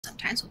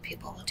sometimes what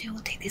people will do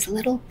will take these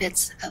little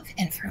bits of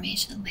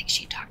information, like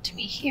she talked to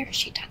me here,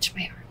 she touched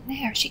my arm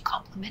there, she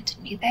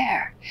complimented me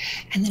there,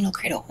 and then they'll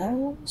create a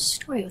whole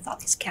story with all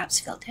these gaps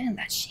filled in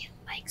that she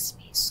likes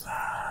me so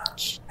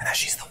much. And that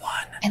she's the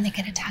one. And they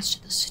get attached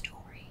to the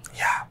story.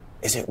 Yeah.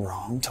 Is it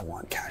wrong to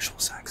want casual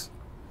sex?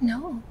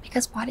 No,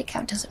 because body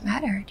count doesn't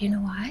matter. Do you know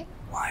why?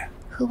 Why?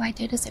 Who I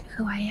did isn't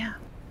who I am.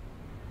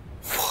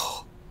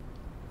 Whoa.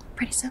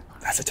 Pretty simple.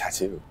 That's a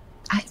tattoo.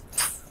 I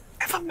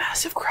have a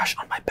massive crush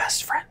on my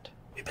best friend.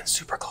 We've been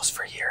super close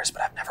for years,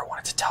 but I've never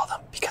wanted to tell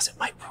them because it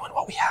might ruin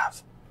what we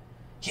have.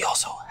 He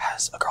also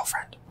has a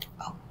girlfriend.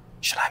 Oh.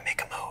 Should I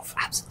make a move?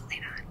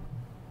 Absolutely not.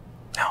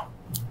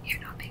 No.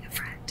 You're not being a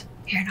friend.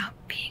 You're not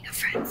being a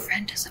friend.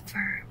 Friend is a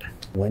verb.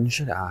 When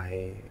should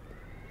I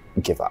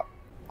give up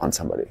on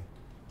somebody?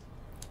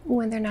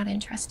 When they're not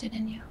interested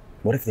in you.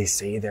 What if they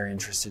say they're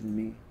interested in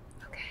me?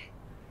 Okay.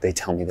 They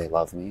tell me they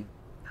love me.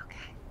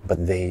 Okay.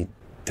 But they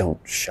don't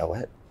show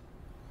it?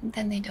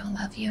 Then they don't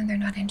love you and they're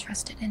not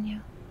interested in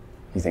you.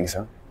 You think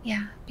so?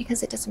 Yeah,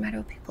 because it doesn't matter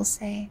what people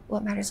say.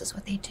 What matters is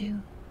what they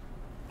do.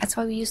 That's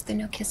why we use the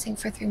no kissing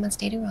for 3 months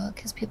dating rule,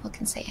 because people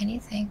can say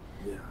anything.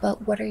 Yeah.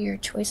 But what are your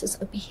choices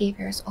of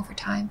behaviors over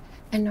time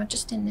and not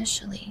just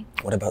initially?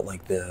 What about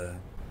like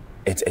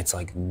it's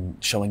like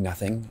showing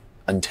nothing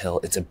until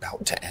it's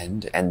about to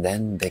end and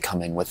then they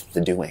come in with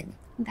the doing?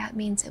 That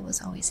means it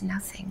was always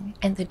nothing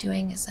and the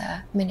doing is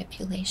a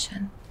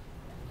manipulation.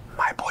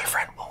 My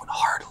boyfriend won't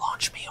hard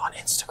launch me on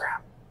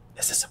Instagram.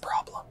 Is this a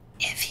problem?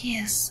 If he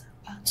is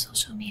on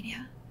social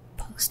media,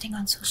 posting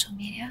on social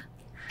media,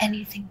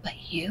 anything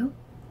but you,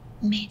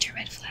 major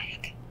red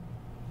flag.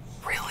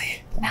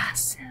 Really?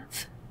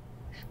 Massive.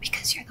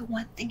 Because you're the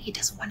one thing he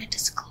doesn't want to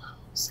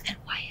disclose. And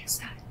why is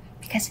that?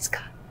 Because he's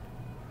got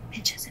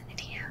bitches in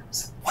the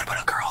DMs. What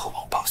about a girl who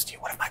won't post you?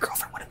 What if my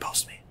girlfriend wouldn't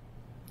post me?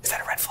 Is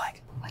that a red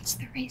flag? What's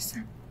the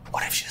reason?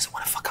 What if she doesn't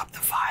want to fuck up the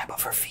vibe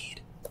of her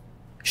feed?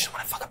 She doesn't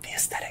want to fuck up the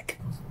aesthetic.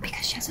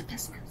 Because she has a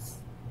business.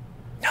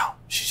 No,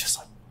 she's just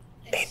like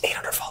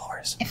 800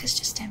 followers. If it's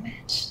just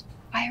image,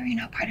 why are you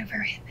not part of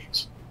her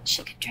image?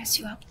 She could dress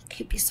you up,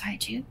 keep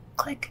beside you,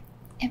 click,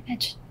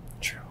 image.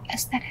 True.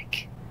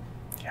 Aesthetic.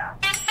 Yeah.